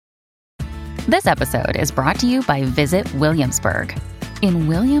This episode is brought to you by Visit Williamsburg. In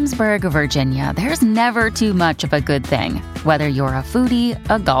Williamsburg, Virginia, there's never too much of a good thing. Whether you're a foodie,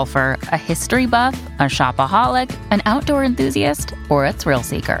 a golfer, a history buff, a shopaholic, an outdoor enthusiast, or a thrill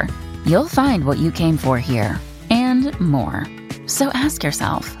seeker, you'll find what you came for here and more. So ask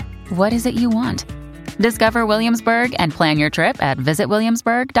yourself, what is it you want? Discover Williamsburg and plan your trip at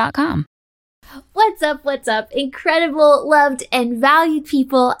visitwilliamsburg.com. What's up? What's up? Incredible, loved, and valued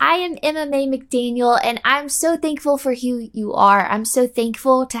people. I am Emma Mae McDaniel, and I'm so thankful for who you are. I'm so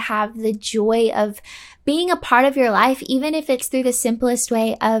thankful to have the joy of being a part of your life, even if it's through the simplest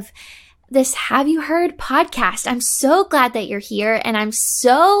way of this Have You Heard podcast. I'm so glad that you're here, and I'm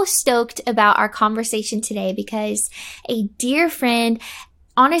so stoked about our conversation today because a dear friend,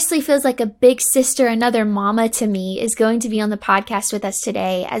 honestly feels like a big sister, another mama to me, is going to be on the podcast with us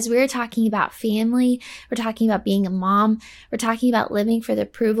today as we're talking about family. We're talking about being a mom. We're talking about living for the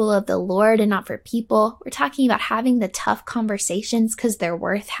approval of the Lord and not for people. We're talking about having the tough conversations because they're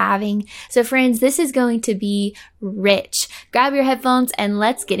worth having. So friends, this is going to be rich. Grab your headphones and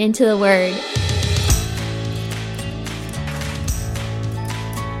let's get into the word.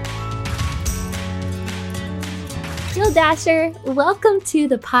 Jill Dasher, welcome to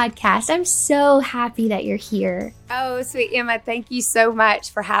the podcast. I'm so happy that you're here. Oh, sweet Emma, thank you so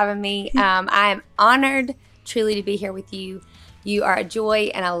much for having me. I am honored truly to be here with you. You are a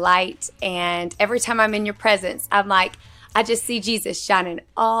joy and a light, and every time I'm in your presence, I'm like, I just see Jesus shining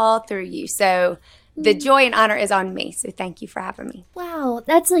all through you. So the joy and honor is on me. So thank you for having me. Wow,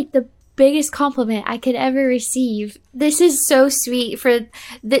 that's like the biggest compliment I could ever receive. This is so sweet.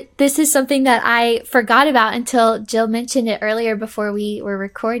 This is something that I forgot about until Jill mentioned it earlier before we were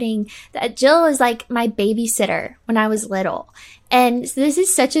recording, that Jill was like my babysitter when I was little. And this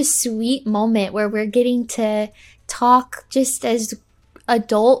is such a sweet moment where we're getting to talk just as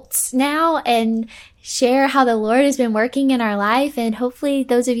adults now and share how the Lord has been working in our life. And hopefully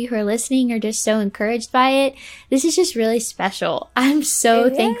those of you who are listening are just so encouraged by it. This is just really special. I'm so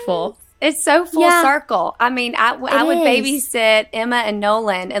thankful. It's so full circle. I mean, I would babysit Emma and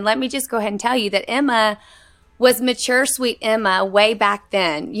Nolan. And let me just go ahead and tell you that Emma was mature, sweet Emma way back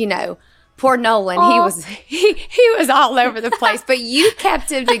then. You know, poor Nolan, he was all over the place, but you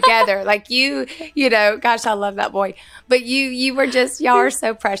kept him together. Like you know, gosh, I love that boy. But you were just, y'all are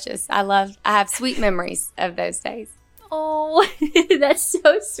so precious. I have sweet memories of those days. Oh, that's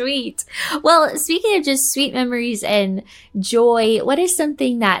so sweet. Well, speaking of just sweet memories and joy, what is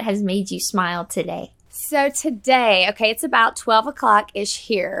something that has made you smile today? So today, it's about 12 o'clock-ish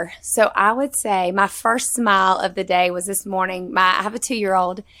here. So I would say my first smile of the day was this morning. I have a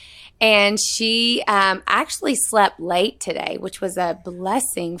 2-year-old, and she actually slept late today, which was a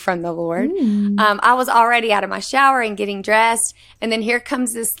blessing from the Lord. I was already out of my shower and getting dressed, and then here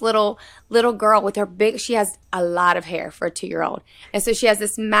comes this little girl with her she has a lot of hair for a 2-year-old. And so she has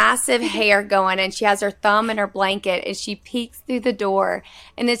this massive hair going, and she has her thumb in her blanket, and she peeks through the door.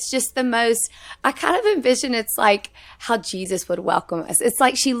 And it's just the most, I kind of envision it's like how Jesus would welcome us. It's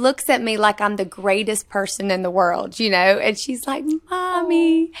like she looks at me like I'm the greatest person in the world, you know, and she's like,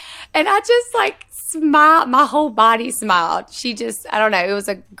 Mommy. And I just like smiled, my whole body smiled. I don't know, it was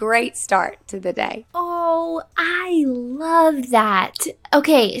a great start to the day. Oh, I love that.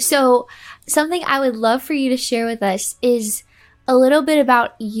 Okay, so something I would love for you to share with us is a little bit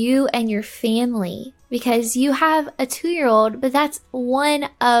about you and your family, because you have a 2-year-old, but that's one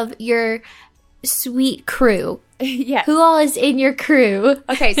of your sweet crew. Yes. Who all is in your crew?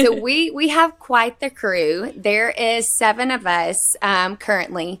 Okay, so we have quite the crew. There is 7 of us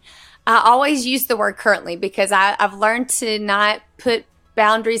currently. I always use the word currently because I've learned to not put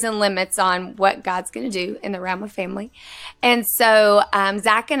boundaries and limits on what God's going to do in the realm of family. And so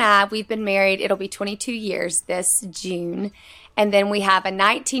Zach and I, we've been married. It'll be 22 years this June. And then we have a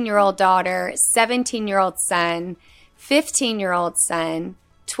 19-year-old daughter, 17-year-old son, 15-year-old son,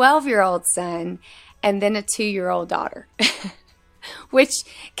 12-year-old son, and then a 2-year-old daughter, which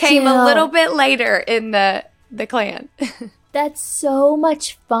came a little bit later in the clan. That's so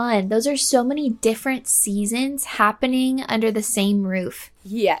much fun. Those are so many different seasons happening under the same roof.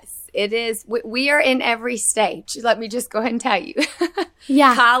 Yes, it is. We are in every stage. Let me just go ahead and tell you.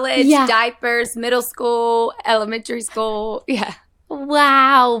 Yeah. College, diapers, middle school, elementary school. Yeah.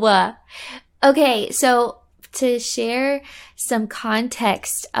 Wow. Okay, so to share some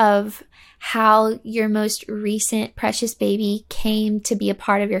context of how your most recent precious baby came to be a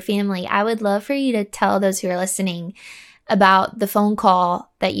part of your family, I would love for you to tell those who are listening about the phone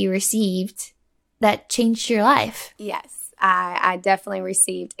call that you received that changed your life. Yes, I definitely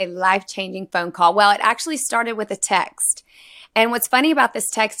received a life-changing phone call. Well, it actually started with a text. And what's funny about this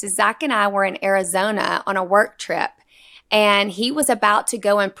text is Zach and I were in Arizona on a work trip. And he was about to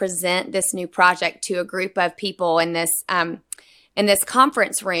go and present this new project to a group of people in this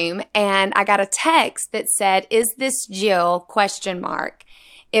conference room. And I got a text that said, "Is this Jill? ?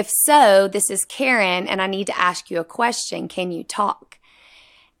 If so, this is Karen, and I need to ask you a question. Can you talk?"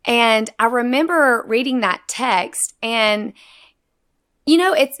 And I remember reading that text, and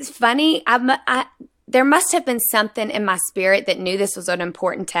it's funny. There must have been something in my spirit that knew this was an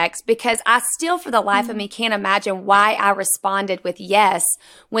important text, because I still, for the life of me, can't imagine why I responded with yes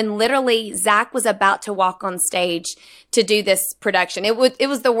when literally Zach was about to walk on stage to do this production. It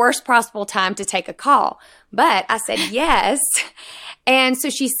was the worst possible time to take a call, but I said yes. And so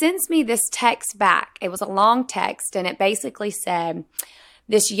she sends me this text back. It was a long text, and it basically said,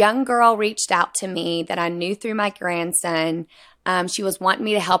 "This young girl reached out to me that I knew through my grandson. She was wanting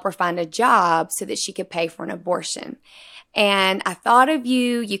me to help her find a job so that she could pay for an abortion. And I thought of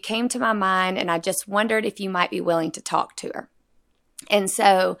you. You came to my mind, and I just wondered if you might be willing to talk to her." And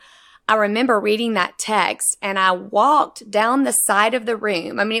so I remember reading that text, and I walked down the side of the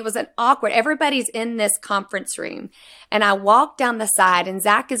room. I mean, it was everybody's in this conference room, and I walked down the side, and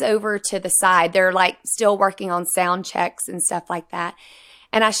Zach is over to the side. They're like still working on sound checks and stuff like that.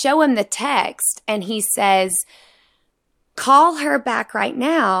 And I show him the text, and he says, "Call her back right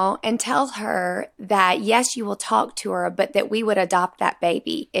now and tell her that, yes, you will talk to her, but that we would adopt that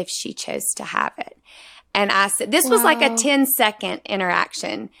baby if she chose to have it." And I said, this was like a 10-second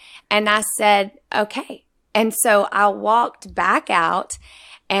interaction. And I said, okay. And so I walked back out,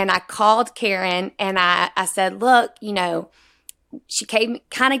 and I called Karen, and I said, look, she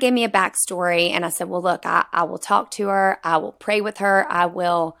kind of gave me a backstory. And I said, well, look, I will talk to her. I will pray with her. I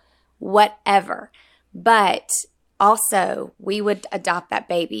will whatever. But also, we would adopt that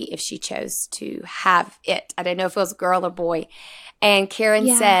baby if she chose to have it. I didn't know if it was a girl or boy. And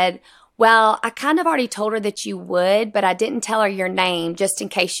Karen said, well, I kind of already told her that you would, but I didn't tell her your name just in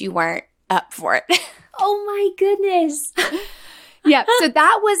case you weren't up for it. Oh my goodness. Yeah. So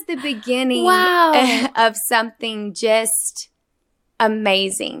that was the beginning of something just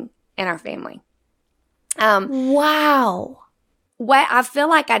amazing in our family. Wow. What I feel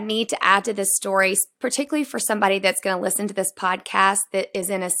like I need to add to this story, particularly for somebody that's going to listen to this podcast that is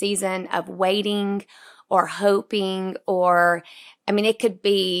in a season of waiting or hoping, it could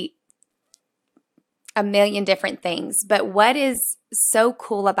be a million different things. But what is so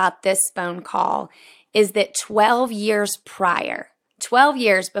cool about this phone call is that 12 years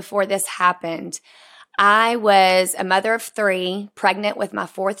before this happened, I was a mother of 3, pregnant with my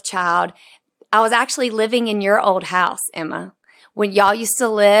 4th child. I was actually living in your old house, Emma, when y'all used to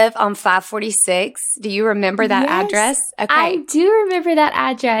live on 546. Do you remember that address? Okay. I do remember that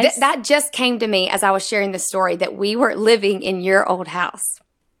address. That just came to me as I was sharing the story, that we were living in your old house.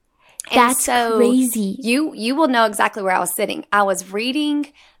 That's crazy. You will know exactly where I was sitting. I was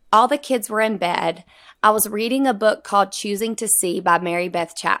reading, all the kids were in bed. I was reading a book called Choosing to See by Mary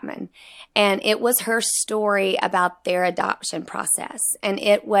Beth Chapman. And it was her story about their adoption process. And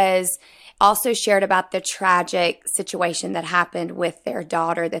it was also shared about the tragic situation that happened with their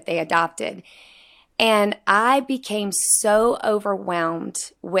daughter that they adopted. And I became so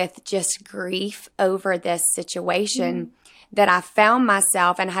overwhelmed with just grief over this situation that I found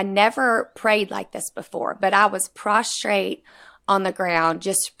myself, and I had never prayed like this before, but I was prostrate on the ground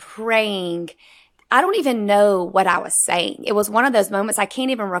just praying. I don't even know what I was saying. It was one of those moments I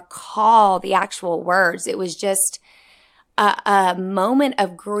can't even recall the actual words. It was just a moment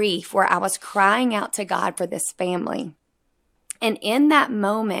of grief where I was crying out to God for this family. And in that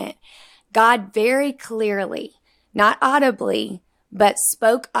moment, God very clearly, not audibly, but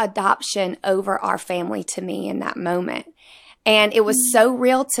spoke adoption over our family to me in that moment. And it was so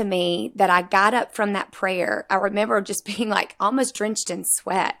real to me that I got up from that prayer. I remember just being like almost drenched in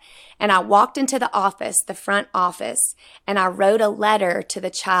sweat. And I walked into the office, the front office, and I wrote a letter to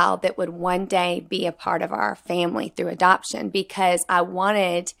the child that would one day be a part of our family through adoption, because I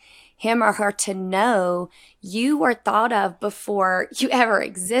wanted him or her to know you were thought of before you ever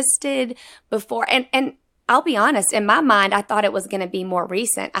existed before. And I'll be honest, in my mind, I thought it was going to be more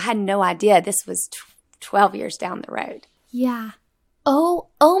recent. I had no idea this was 12 years down the road. Yeah. Oh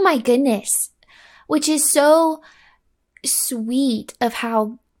my goodness. Which is so sweet of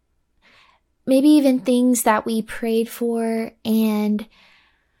how maybe even things that we prayed for and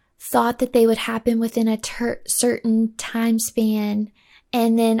thought that they would happen within a certain time span,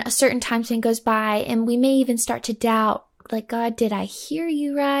 and then a certain time span goes by and we may even start to doubt, like, God, did I hear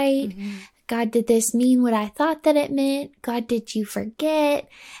you right? Mm-hmm. God, did this mean what I thought that it meant? God, did you forget?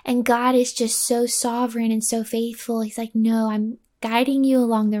 And God is just so sovereign and so faithful. He's like, no, I'm guiding you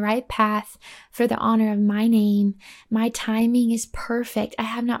along the right path for the honor of my name. My timing is perfect. I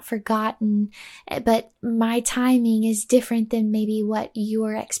have not forgotten, but my timing is different than maybe what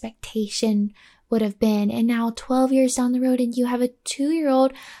your expectation would have been. And now 12 years down the road and you have a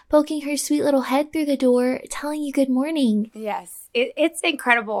 2-year-old poking her sweet little head through the door telling you good morning. Yes, it's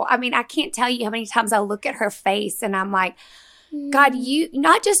incredible. I mean, I can't tell you how many times I look at her face and I'm like, God, you,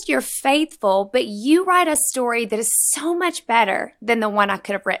 not just you're faithful, but you write a story that is so much better than the one I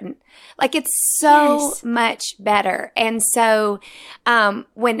could have written. Like, it's so much better. And so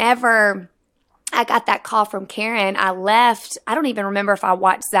whenever I got that call from Karen, I left. I don't even remember if I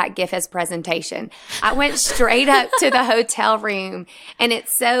watched Zach give his presentation. I went straight up to the hotel room. And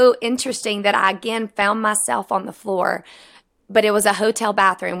it's so interesting that I again found myself on the floor. But it was a hotel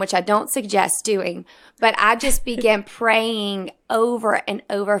bathroom, which I don't suggest doing. But I just began praying over and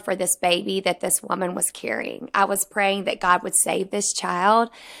over for this baby that this woman was carrying. I was praying that God would save this child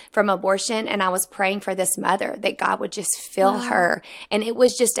from abortion. And I was praying for this mother, that God would just fill her. And it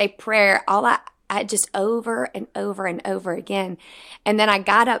was just a prayer. I just over and over and over again. And then I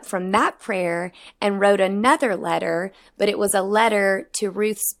got up from that prayer and wrote another letter, but it was a letter to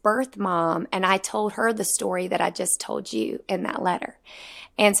Ruth's birth mom. And I told her the story that I just told you in that letter.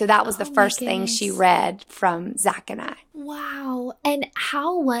 And so that was the first thing she read from Zach and I. Wow. And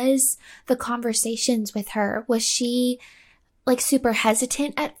how was the conversations with her? Was she like super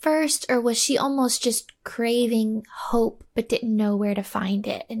hesitant at first, or was she almost just craving hope but didn't know where to find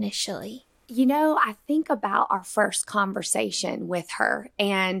it initially? You know, I think about our first conversation with her,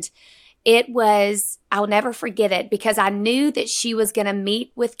 and it was, I'll never forget it, because I knew that she was going to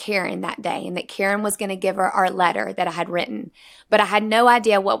meet with Karen that day and that Karen was going to give her our letter that I had written. But I had no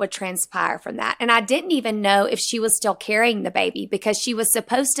idea what would transpire from that. And I didn't even know if she was still carrying the baby, because she was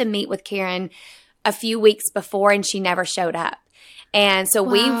supposed to meet with Karen a few weeks before and she never showed up. And so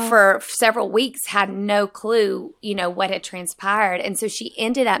we, for several weeks, had no clue, you know, what had transpired. And so she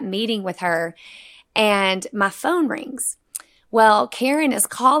ended up meeting with her, and my phone rings. Well, Karen is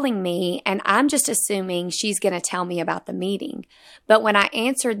calling me, and I'm just assuming she's going to tell me about the meeting. But when I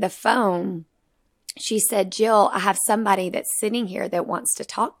answered the phone, she said, Jill, I have somebody that's sitting here that wants to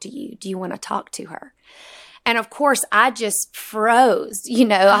talk to you. Do you want to talk to her? And of course, I just froze. You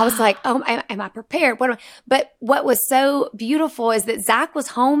know, I was like, oh, am I prepared? But what was so beautiful is that Zach was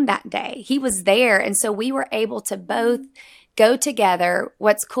home that day. He was there. And so we were able to both go together.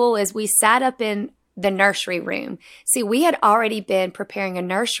 What's cool is we sat up in the nursery room. See, we had already been preparing a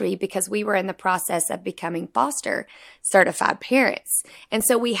nursery because we were in the process of becoming foster certified parents. And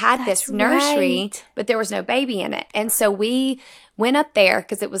so we had this nursery, but there was no baby in it. And so we went up there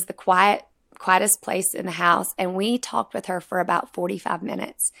because it was the quietest place in the house, and we talked with her for about 45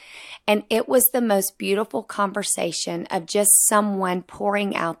 minutes. And it was the most beautiful conversation of just someone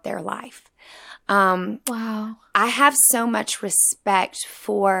pouring out their life. Wow. I have so much respect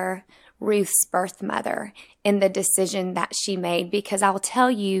for Ruth's birth mother in the decision that she made, because I'll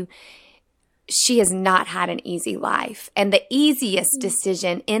tell you, she has not had an easy life. And the easiest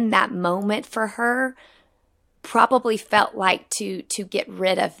decision in that moment for her probably felt like to get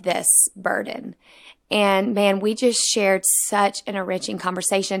rid of this burden. And man, we just shared such an enriching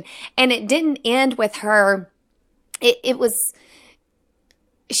conversation. And it didn't end with her. It was,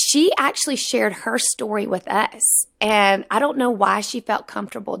 she actually shared her story with us. And I don't know why she felt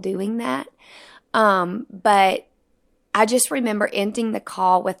comfortable doing that. But I just remember ending the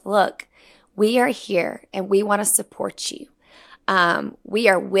call with, look, we are here and we want to support you. We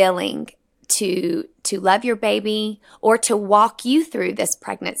are willing to love your baby, or to walk you through this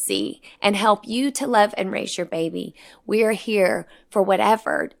pregnancy and help you to love and raise your baby. We are here for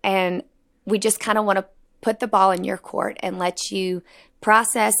whatever. And we just kind of want to put the ball in your court and let you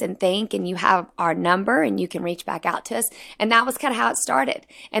process and think, and you have our number and you can reach back out to us. And that was kind of how it started.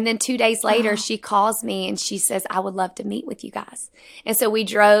 And then 2 days later, she calls me and she says, I would love to meet with you guys. And so we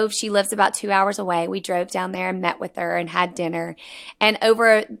drove, she lives about 2 hours away. We drove down there and met with her and had dinner. And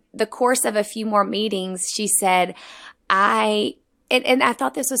over the course of a few more meetings, she said, and I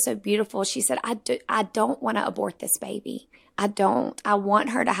thought this was so beautiful. She said, I don't want to abort this baby. I don't. I want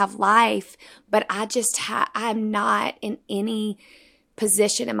her to have life, but I'm not in any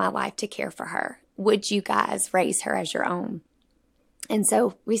position in my life to care for her. Would you guys raise her as your own? And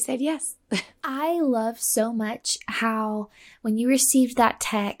so we said yes. I love so much how when you received that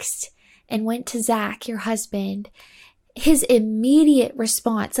text and went to Zach, your husband, his immediate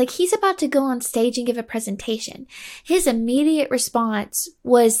response, like he's about to go on stage and give a presentation. His immediate response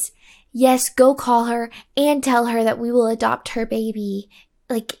was, yes, go call her and tell her that we will adopt her baby,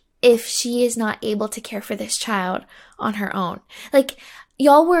 like, if she is not able to care for this child on her own. Like,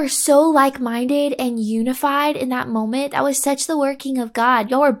 y'all were so like-minded and unified in that moment. That was such the working of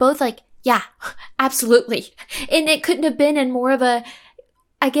God. Y'all were both like, yeah, absolutely. And it couldn't have been in more of a,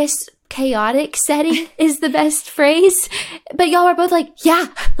 I guess, chaotic setting is the best phrase. But y'all were both like, yeah,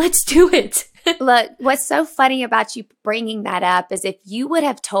 let's do it. Look, what's so funny about you bringing that up is if you would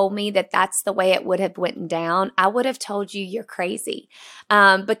have told me that that's the way it would have went down, I would have told you you're crazy.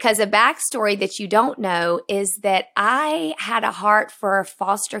 Because a backstory that you don't know is that I had a heart for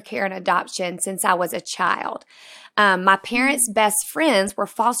foster care and adoption since I was a child. My parents' best friends were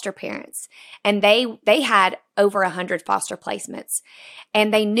foster parents, and they had over 100 foster placements,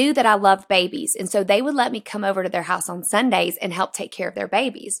 and they knew that I loved babies. And so they would let me come over to their house on Sundays and help take care of their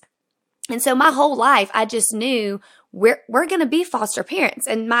babies. And so my whole life, I just knew we're going to be foster parents,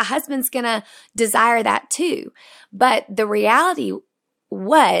 and my husband's going to desire that too. But the reality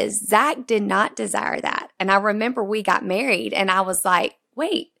was Zach did not desire that. And I remember we got married and I was like,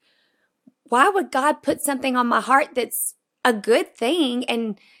 wait, why would God put something on my heart that's a good thing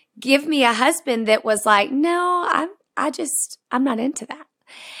and give me a husband that was like, no, I'm not into that.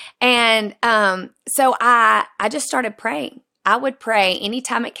 And so I just started praying. I would pray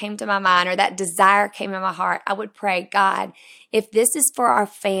anytime it came to my mind or that desire came in my heart. I would pray, God, if this is for our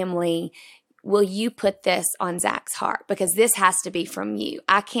family, will you put this on Zach's heart? Because this has to be from you.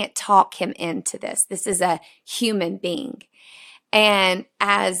 I can't talk him into this. This is a human being. And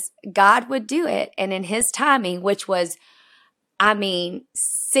as God would do it, and in his timing, which was,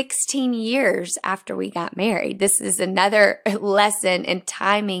 16 years after we got married, this is another lesson in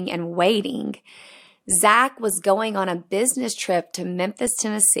timing and waiting. Zach was going on a business trip to Memphis,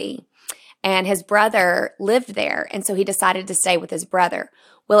 Tennessee, and his brother lived there. And so he decided to stay with his brother.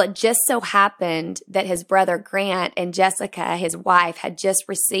 Well, it just so happened that his brother Grant and Jessica, his wife, had just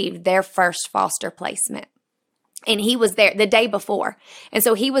received their first foster placement. And he was there the day before. And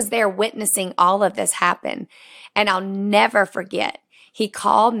so he was there witnessing all of this happen. And I'll never forget, he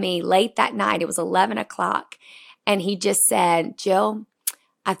called me late that night. It was 11 o'clock. And he just said, Jill,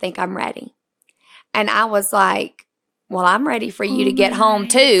 I think I'm ready. And I was like, well, I'm ready for you to get home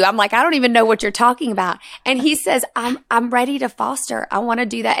too. I'm like, I don't even know what you're talking about. And he says, I'm ready to foster. I want to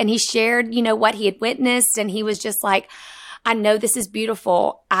do that. And he shared, what he had witnessed. And he was just like, I know this is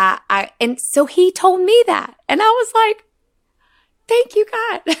beautiful. And so he told me that. And I was like, thank you,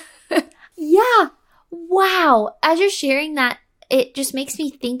 God. Yeah. Wow. As you're sharing that, it just makes me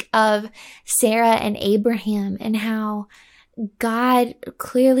think of Sarah and Abraham and how God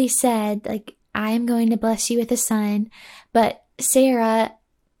clearly said, like, I am going to bless you with a son. But Sarah,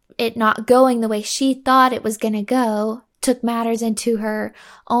 it not going the way she thought it was going to go, took matters into her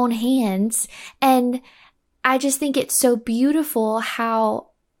own hands. And I just think it's so beautiful how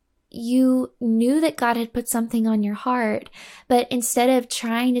you knew that God had put something on your heart, but instead of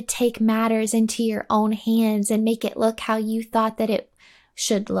trying to take matters into your own hands and make it look how you thought that it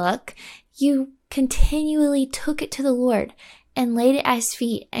should look, you continually took it to the Lord and laid it at his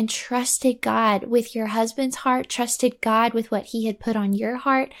feet and trusted God with your husband's heart, trusted God with what he had put on your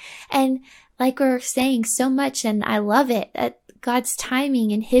heart. And like we're saying so much, and I love it, that God's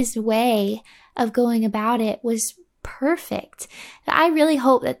timing and his way of going about it was perfect. I really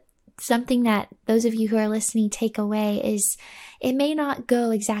hope that something that those of you who are listening take away is it may not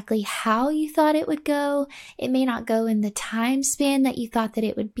go exactly how you thought it would go. It may not go in the time span that you thought that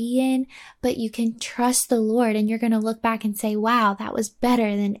it would be in, but you can trust the Lord and you're going to look back and say, wow, that was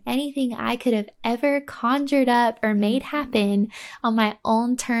better than anything I could have ever conjured up or made happen on my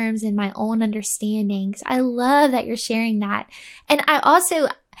own terms and my own understandings. I love that you're sharing that. And I also,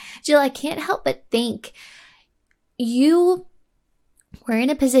 Jill, I can't help but think you were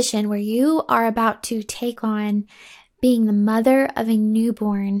in a position where you are about to take on being the mother of a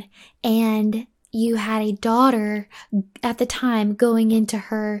newborn, and you had a daughter at the time going into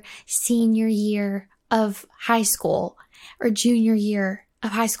her senior year of high school or junior year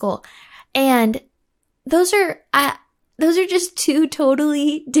of high school. And those are just two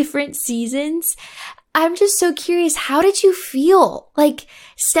totally different seasons. I'm just so curious, how did you feel like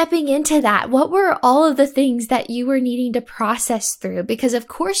stepping into that? What were all of the things that you were needing to process through? Because of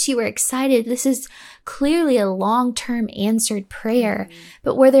course you were excited. This is clearly a long-term answered prayer,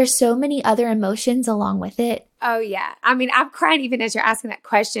 but were there so many other emotions along with it? Oh, yeah. I mean, I'm crying even as you're asking that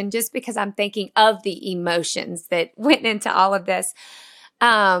question, just because I'm thinking of the emotions that went into all of this.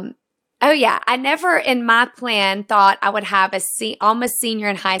 Oh, yeah. I never in my plan thought I would have almost senior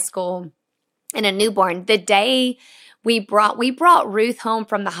in high school and a newborn. The day we brought Ruth home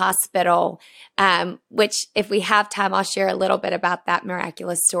from the hospital, which if we have time, I'll share a little bit about that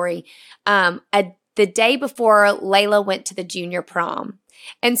miraculous story. The day before Layla went to the junior prom.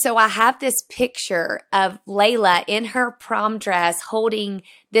 And so I have this picture of Layla in her prom dress holding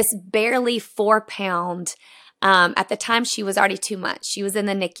this barely 4-pound, at the time she was already 2 months. She was in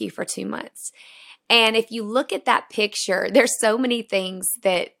the NICU for 2 months. And if you look at that picture, there's so many things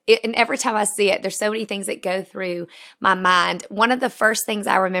and every time I see it, there's so many things that go through my mind. One of the first things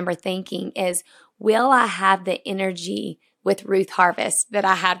I remember thinking is, will I have the energy with Ruth Harvest that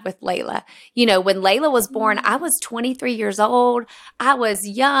I had with Layla? You know, when Layla was born, I was 23 years old. I was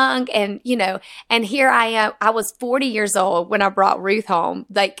young and, and here I am. I was 40 years old when I brought Ruth home,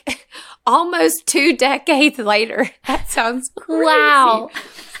 like almost 2 decades later. That sounds crazy. Wow.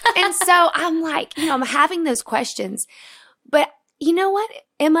 And so I'm like, I'm having those questions. But you know what,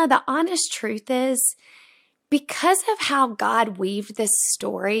 Emma, the honest truth is, because of how God weaved this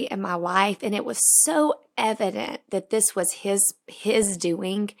story in my life, and it was so evident that this was his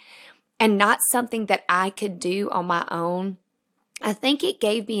doing and not something that I could do on my own, I think it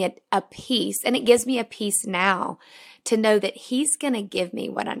gave me a peace, and it gives me a peace now to know that he's going to give me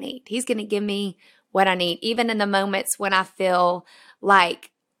what I need. He's going to give me what I need, even in the moments when I feel like,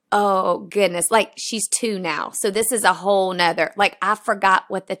 oh goodness, like she's 2 now. So this is a whole nother, like I forgot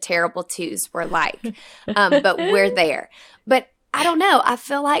what the terrible 2s were like, but we're there. But I don't know. I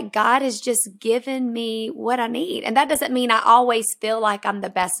feel like God has just given me what I need. And that doesn't mean I always feel like I'm the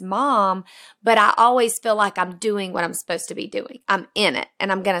best mom, but I always feel like I'm doing what I'm supposed to be doing. I'm in it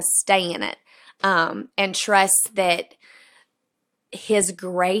and I'm going to stay in it, and trust that his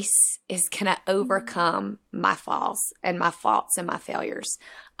grace is going to overcome my faults and my failures,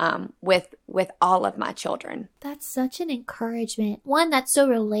 with all of my children. That's such an encouragement. One that's so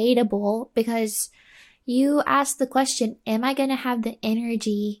relatable, because you asked the question, am I going to have the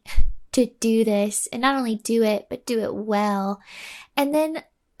energy to do this? And not only do it, but do it well. And then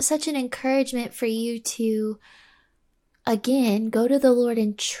such an encouragement for you to, again, go to the Lord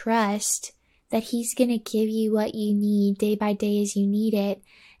and trust that he's going to give you what you need day by day as you need it.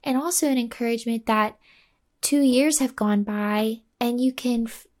 And also an encouragement that 2 years have gone by and you can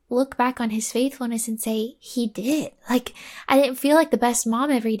look back on his faithfulness and say, he did. Like, I didn't feel like the best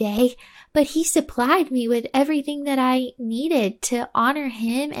mom every day, but he supplied me with everything that I needed to honor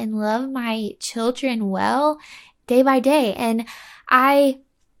him and love my children well day by day. And when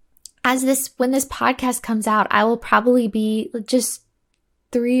this podcast comes out, I will probably be just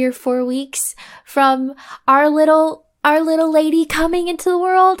 3 or 4 weeks from our little lady coming into the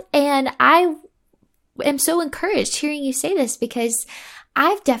world. And I am so encouraged hearing you say this, because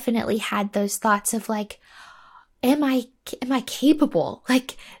I've definitely had those thoughts of like, am I capable?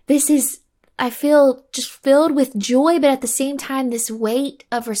 Like, I feel just filled with joy, but at the same time, this weight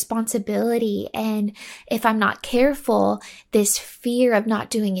of responsibility. And if I'm not careful, this fear of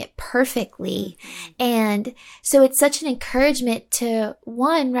not doing it perfectly. And so it's such an encouragement to,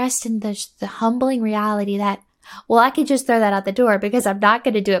 one, rest in the humbling reality that, well, I could just throw that out the door because I'm not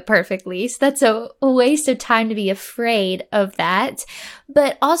going to do it perfectly. So that's a waste of time to be afraid of that.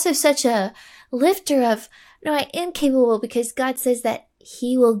 But also such a lifter of, no, I am capable, because God says that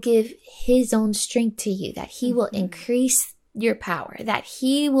he will give his own strength to you, that he will increase your power, that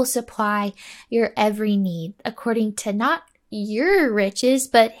he will supply your every need according to not your riches,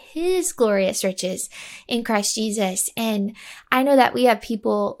 but his glorious riches in Christ Jesus. And I know that we have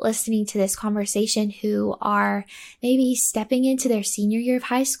people listening to this conversation who are maybe stepping into their senior year of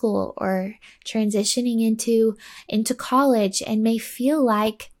high school or transitioning into college and may feel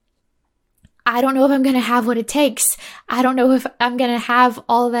like, I don't know if I'm going to have what it takes. I don't know if I'm going to have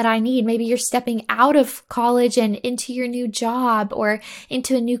all that I need. Maybe you're stepping out of college and into your new job or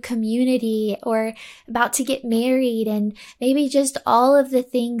into a new community or about to get married, and maybe just all of the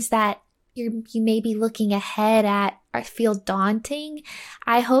things that you may be looking ahead at or feel daunting.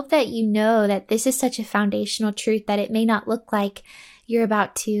 I hope that you know that this is such a foundational truth that it may not look like you're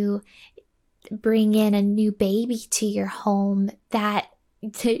about to bring in a new baby to your home, that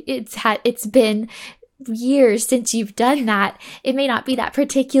it's been years since you've done that. It may not be that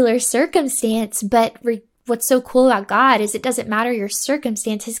particular circumstance, but what's so cool about God is it doesn't matter your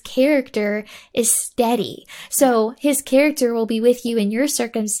circumstance. His character is steady. So his character will be with you in your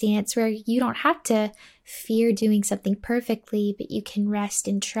circumstance, where you don't have to fear doing something perfectly, but you can rest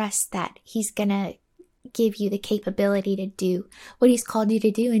and trust that he's going to give you the capability to do what he's called you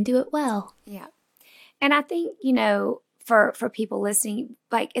to do and do it well. Yeah. And I think, for people listening,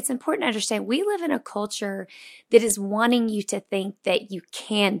 like, it's important to understand we live in a culture that is wanting you to think that you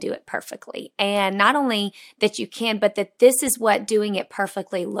can do it perfectly. And not only that you can, but that this is what doing it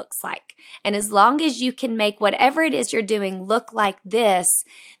perfectly looks like. And as long as you can make whatever it is you're doing look like this,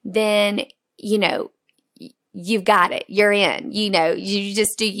 then, you've got it. You're in, you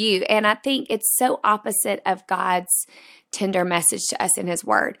just do you. And I think it's so opposite of God's tender message to us in his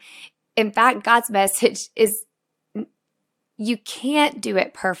word. In fact, God's message is, you can't do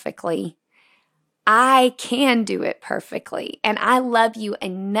it perfectly. I can do it perfectly. And I love you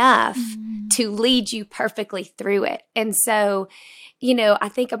enough to lead you perfectly through it. And so, I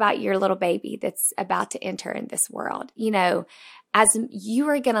think about your little baby that's about to enter in this world, as you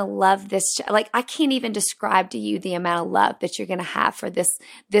are going to love this, like, I can't even describe to you the amount of love that you're going to have for this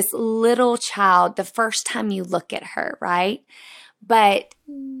little child the first time you look at her, right? But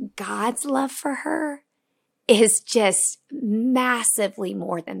God's love for her is just massively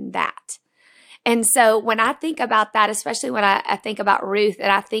more than that. And so when I think about that, especially when I think about Ruth,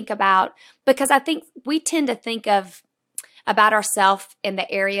 and I think about, because I think we tend to think about ourselves in the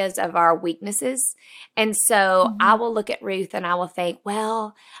areas of our weaknesses. And so I will look at Ruth and I will think,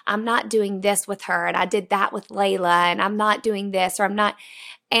 well, I'm not doing this with her, and I did that with Layla, and I'm not doing this, or I'm not.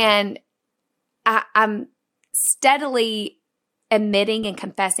 And I'm steadily admitting and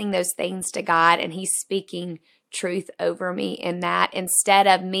confessing those things to God, and he's speaking truth over me in that, instead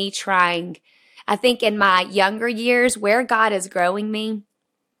of me trying. I think in my younger years, where God is growing me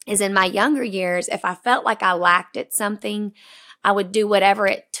is in my younger years, if I felt like I lacked at something, I would do whatever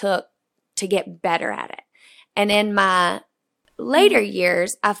it took to get better at it. And in my later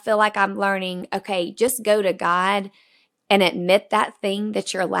years, I feel like I'm learning, okay, just go to God and admit that thing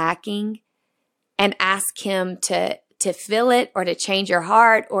that you're lacking and ask him to fill it, or to change your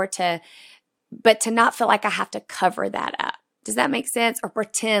heart, but to not feel like I have to cover that up. Does that make sense? Or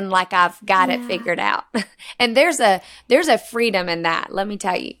pretend like I've got it figured out. And there's a freedom in that, let me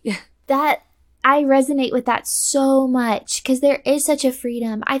tell you. That I resonate with that so much, because there is such a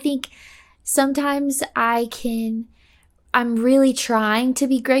freedom. I think sometimes I'm really trying to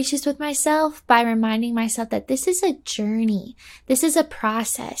be gracious with myself by reminding myself that this is a journey. This is a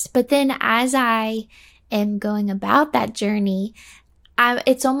process. But then as I am going about that journey,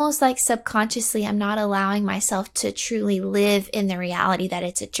 it's almost like subconsciously I'm not allowing myself to truly live in the reality that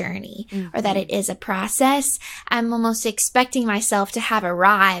it's a journey or that it is a process. I'm almost expecting myself to have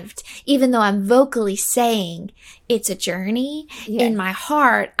arrived, even though I'm vocally saying it's a journey. Yes. In my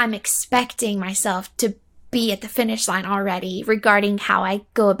heart, I'm expecting myself to be at the finish line already regarding how I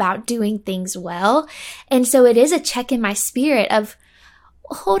go about doing things well. And so it is a check in my spirit of,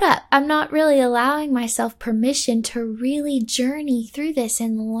 hold up, I'm not really allowing myself permission to really journey through this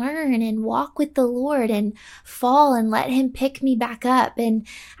and learn and walk with the Lord and fall and let him pick me back up. And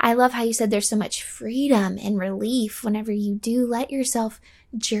I love how you said there's so much freedom and relief whenever you do let yourself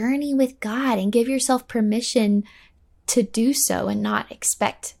journey with God and give yourself permission to do so and not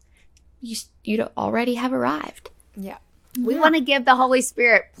expect you to already have arrived. Yeah. We want to give the Holy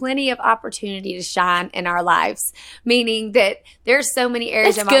Spirit plenty of opportunity to shine in our lives, meaning that there's so many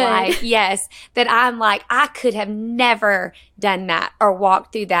areas of my life, yes, that I'm like, I could have never done that or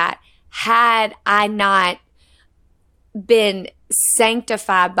walked through that had I not been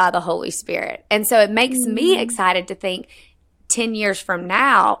sanctified by the Holy Spirit. And so it makes me excited to think 10 years from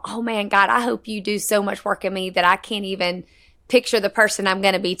now, oh man, God, I hope you do so much work in me that I can't even picture the person I'm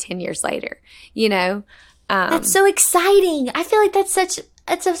going to be 10 years later, That's so exciting. I feel like that's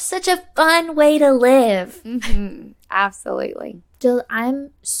such a fun way to live. Absolutely. Jill,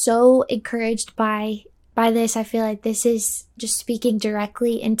 I'm so encouraged by this. I feel like this is just speaking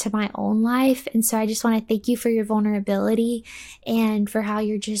directly into my own life. And so I just want to thank you for your vulnerability and for how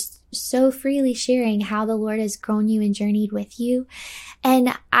you're just so freely sharing how the Lord has grown you and journeyed with you.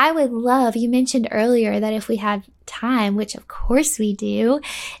 And I would love, you mentioned earlier that if we had time, which of course we do,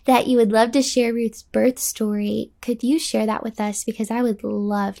 that you would love to share Ruth's birth story. Could you share that with us? Because I would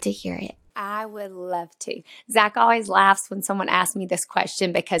love to hear it. I would love to. Zach always laughs when someone asks me this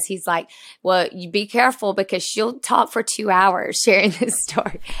question because he's like, well, you be careful because she'll talk for 2 hours sharing this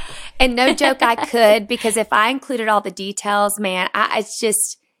story. And no joke, I could, because if I included all the details, man,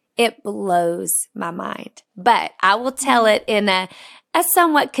 it blows my mind. But I will tell it in a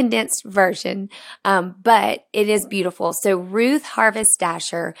somewhat condensed version, but it is beautiful. So Ruth Harvest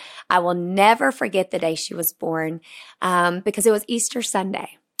Dasher, I will never forget the day she was born because it was Easter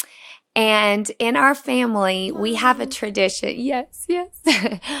Sunday. And in our family, we have a tradition. Yes.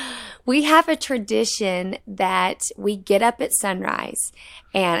 We have a tradition that we get up at sunrise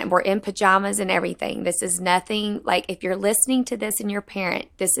and we're in pajamas and everything. This is nothing like, if you're listening to this and you're a parent,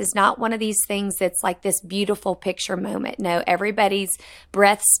 this is not one of these things that's like this beautiful picture moment. No, everybody's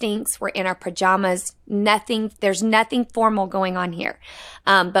breath stinks. We're in our pajamas. There's nothing formal going on here.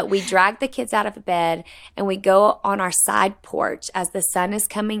 But we drag the kids out of bed and we go on our side porch as the sun is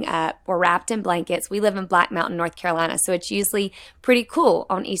coming up. We're wrapped in blankets. We live in Black Mountain, North Carolina, so it's usually pretty cool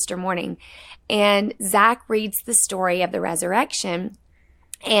on Easter morning. And Zach reads the story of the resurrection,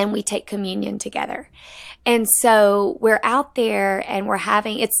 and we take communion together. And so we're out there and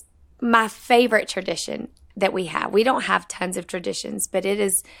it's my favorite tradition that we have. We don't have tons of traditions, but it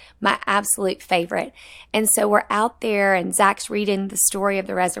is my absolute favorite. And so we're out there and Zach's reading the story of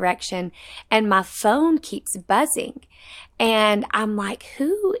the resurrection and my phone keeps buzzing. And I'm like,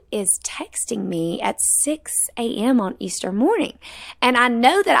 who is texting me at 6 a.m. on Easter morning? And I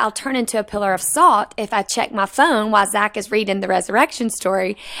know that I'll turn into a pillar of salt if I check my phone while Zach is reading the resurrection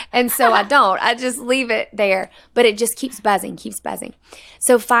story. And so I don't. I just leave it there. But it just keeps buzzing.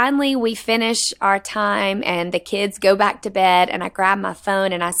 So finally, we finish our time and the kids go back to bed. And I grab my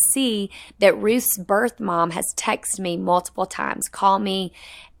phone and I see that Ruth's birth mom has texted me multiple times, call me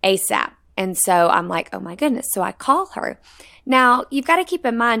ASAP. And so I'm like, oh my goodness. So I call her. Now, you've got to keep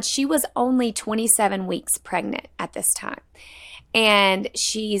in mind, she was only 27 weeks pregnant at this time. And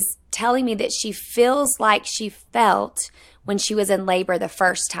she's telling me that she feels like she felt when she was in labor the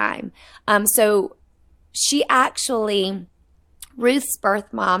first time. So she actually, Ruth's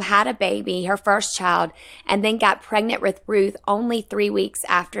birth mom had a baby, her first child, and then got pregnant with Ruth only 3 weeks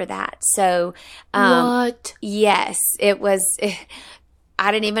after that. So, what? Yes,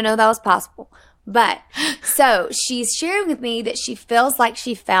 I didn't even know that was possible. But so she's sharing with me that she feels like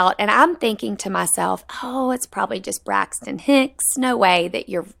she felt, and I'm thinking to myself, oh, it's probably just Braxton Hicks. No way that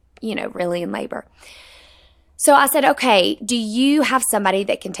you're, really in labor. So I said, okay, do you have somebody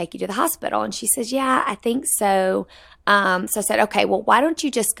that can take you to the hospital? And she says, yeah, I think so. So I said, okay, well, why don't you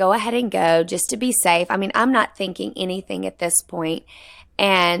just go ahead and go just to be safe? I mean, I'm not thinking anything at this point.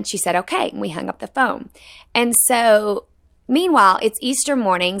 And she said, okay. And we hung up the phone. And so meanwhile, it's Easter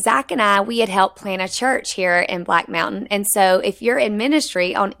morning. Zach and we had helped plant a church here in Black Mountain. And so if you're in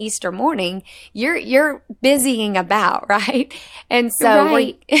ministry on Easter morning, you're busying about, right? And so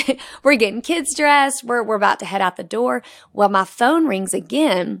right. we're getting kids dressed. We're about to head out the door. Well, my phone rings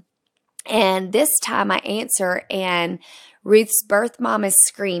again. And this time I answer and Ruth's birth mom is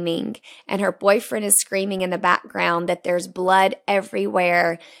screaming and her boyfriend is screaming in the background that there's blood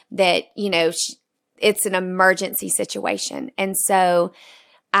everywhere, that, it's an emergency situation. And so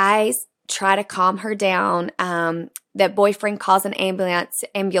I try to calm her down. The boyfriend calls an ambulance,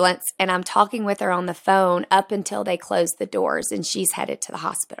 and I'm talking with her on the phone up until they close the doors and she's headed to the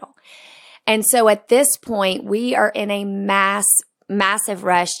hospital. And so at this point, we are in a massive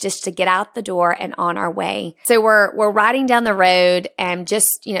rush just to get out the door and on our way. So we're riding down the road and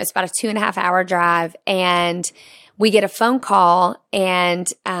just, it's about a 2.5 hour drive, and we get a phone call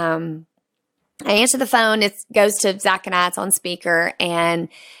and, I answer the phone. It goes to Zach and I. It's on speaker. And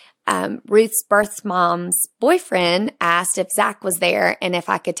Ruth's birth mom's boyfriend asked if Zach was there and if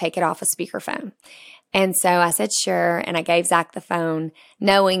I could take it off a speakerphone. And so I said, sure. And I gave Zach the phone,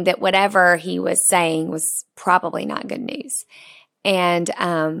 knowing that whatever he was saying was probably not good news. And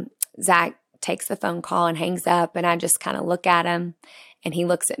Zach takes the phone call and hangs up. And I just kind of look at him, and he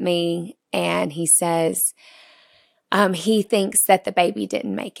looks at me and he says, he thinks that the baby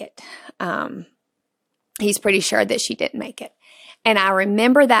didn't make it. He's pretty sure that she didn't make it. And I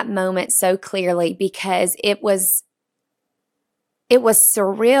remember that moment so clearly because it was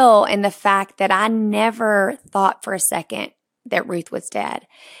surreal in the fact that I never thought for a second that Ruth was dead.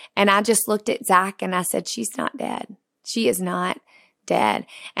 And I just looked at Zach and I said, she's not dead. She is not dead.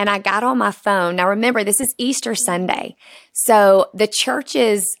 And I got on my phone. Now remember, this is Easter Sunday. So the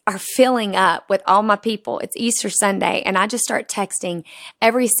churches are filling up with all my people. It's Easter Sunday. And I just start texting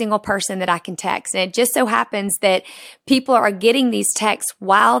every single person that I can text. And it just so happens that people are getting these texts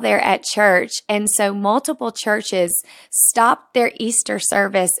while they're at church. And so multiple churches stopped their Easter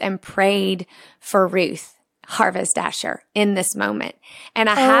service and prayed for Ruth Harvest Asher in this moment. And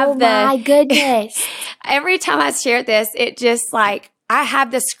I have my goodness. Every time I share this, it just like, I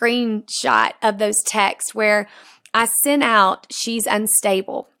have the screenshot of those texts where I sent out, she's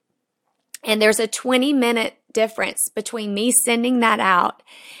unstable. And there's a 20-minute difference between me sending that out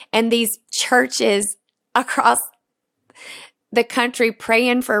and these churches across the country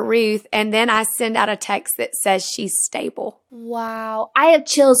praying for Ruth. And then I send out a text that says she's stable. Wow. I have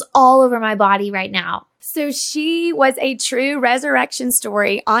chills all over my body right now. So she was a true resurrection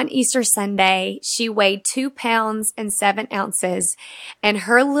story. On Easter Sunday, she weighed 2 pounds and 7 ounces, and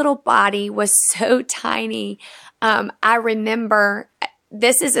her little body was so tiny. I remember,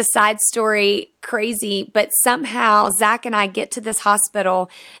 this is a side story, crazy, but somehow Zach and I get to this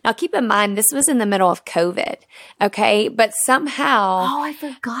hospital. Now, keep in mind, this was in the middle of COVID, okay? But somehow... Oh, I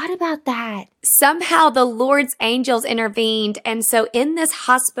forgot about that. Somehow the Lord's angels intervened. And so in this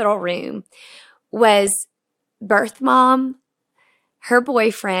hospital room was birth mom, her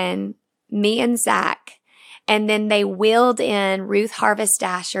boyfriend, me and Zach. And then they wheeled in Ruth Harvest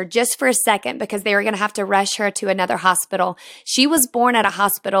Dasher just for a second because they were going to have to rush her to another hospital. She was born at a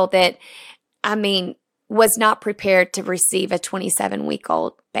hospital that, was not prepared to receive a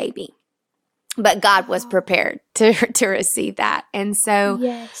 27-week-old baby. But God was prepared to receive that. And so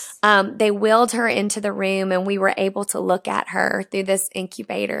Yes. They wheeled her into the room, and we were able to look at her through this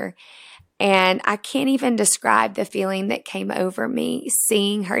incubator. And I can't even describe the feeling that came over me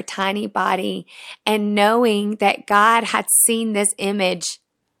seeing her tiny body and knowing that God had seen this image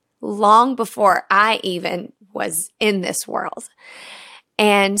long before I even was in this world.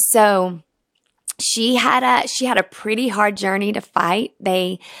 And so she had a pretty hard journey to fight.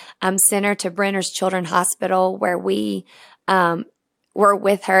 They sent her to Brenner's Children's Hospital, where we were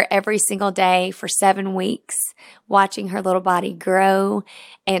with her every single day for 7 weeks, watching her little body grow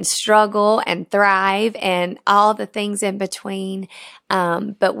and struggle and thrive and all the things in between.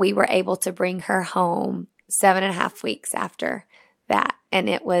 But we were able to bring her home 7.5 weeks after that. And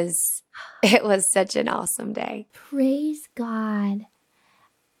it was such an awesome day. Praise God.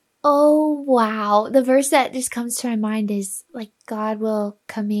 Oh, wow. The verse that just comes to my mind is like, God will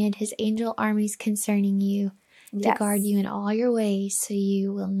command his angel armies concerning you to Yes. guard you in all your ways, so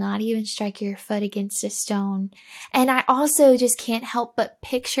you will not even strike your foot against a stone. And I also just can't help but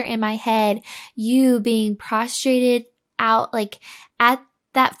picture in my head you being prostrated out like at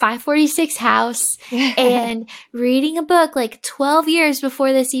that 546 house and reading a book like 12 years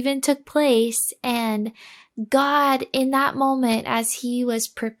before this even took place, and God in that moment, as he was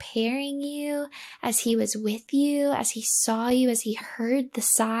preparing you, as he was with you, as he saw you, as he heard the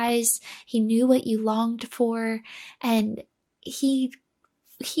sighs, he knew what you longed for, and he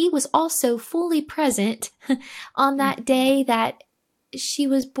was also fully present on that day that she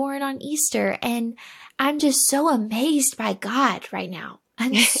was born on Easter. And I'm just so amazed by God right now.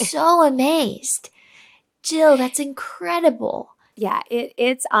 I'm so amazed. Jill, that's incredible. Yeah,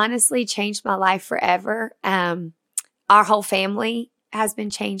 it's honestly changed my life forever. Our whole family has been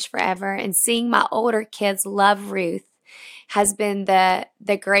changed forever. And seeing my older kids love Ruth has been the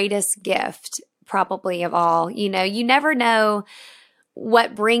greatest gift probably of all. You know, you never know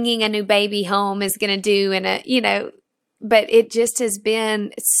what bringing a new baby home is going to do but it just has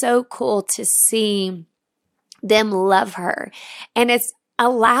been so cool to see them love her. And it's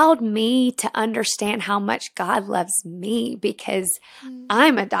allowed me to understand how much God loves me, because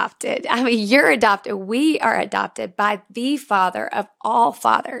I'm adopted. I mean, you're adopted. We are adopted by the Father of all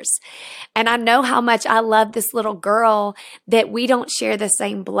fathers. And I know how much I love this little girl that we don't share the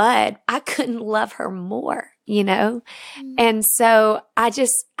same blood. I couldn't love her more, you know? And so I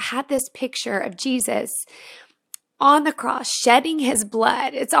just had this picture of Jesus on the cross, shedding his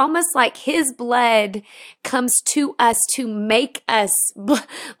blood. It's almost like his blood comes to us to make us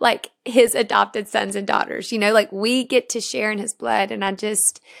like his adopted sons and daughters, you know, like we get to share in his blood. And I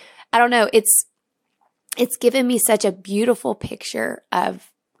don't know, it's given me such a beautiful picture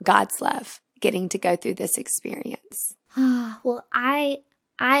of God's love getting to go through this experience. Well, I'm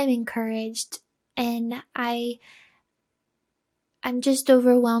encouraged, and I'm just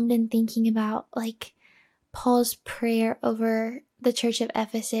overwhelmed in thinking about like Paul's prayer over the church of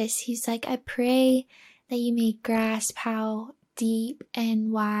Ephesus. He's like, I pray that you may grasp how deep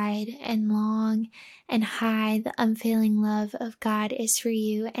and wide and long and high the unfailing love of God is for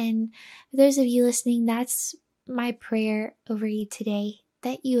you. And for those of you listening, that's my prayer over you today,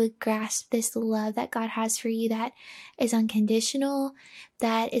 that you would grasp this love that God has for you, that is unconditional,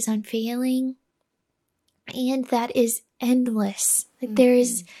 that is unfailing, and that is endless. Like there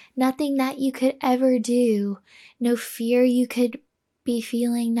is nothing that you could ever do, no fear you could be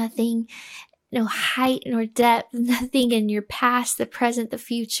feeling, nothing, no height nor depth, nothing in your past, the present, the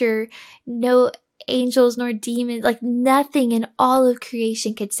future, no angels nor demons, like nothing in all of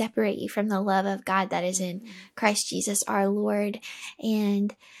creation could separate you from the love of God that is in Christ Jesus our Lord.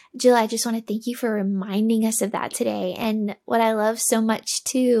 And Jill, I just want to thank you for reminding us of that today. And what I love so much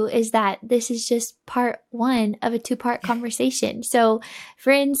too is that this is just part one of a 2-part conversation. So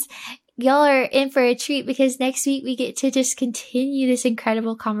friends, y'all are in for a treat because next week we get to just continue this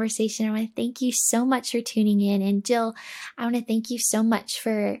incredible conversation. I want to thank you so much for tuning in. And Jill, I want to thank you so much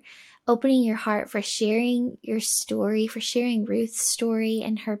for opening your heart, for sharing your story, for sharing Ruth's story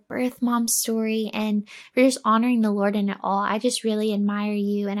and her birth mom's story, and for just honoring the Lord in it all. I just really admire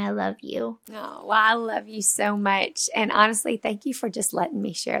you and I love you. Oh, well, I love you so much. And honestly, thank you for just letting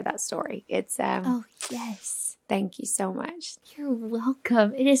me share that story. It's, Oh, yes. thank you so much. You're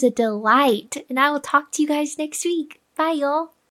welcome. It is a delight. And I will talk to you guys next week. Bye, y'all.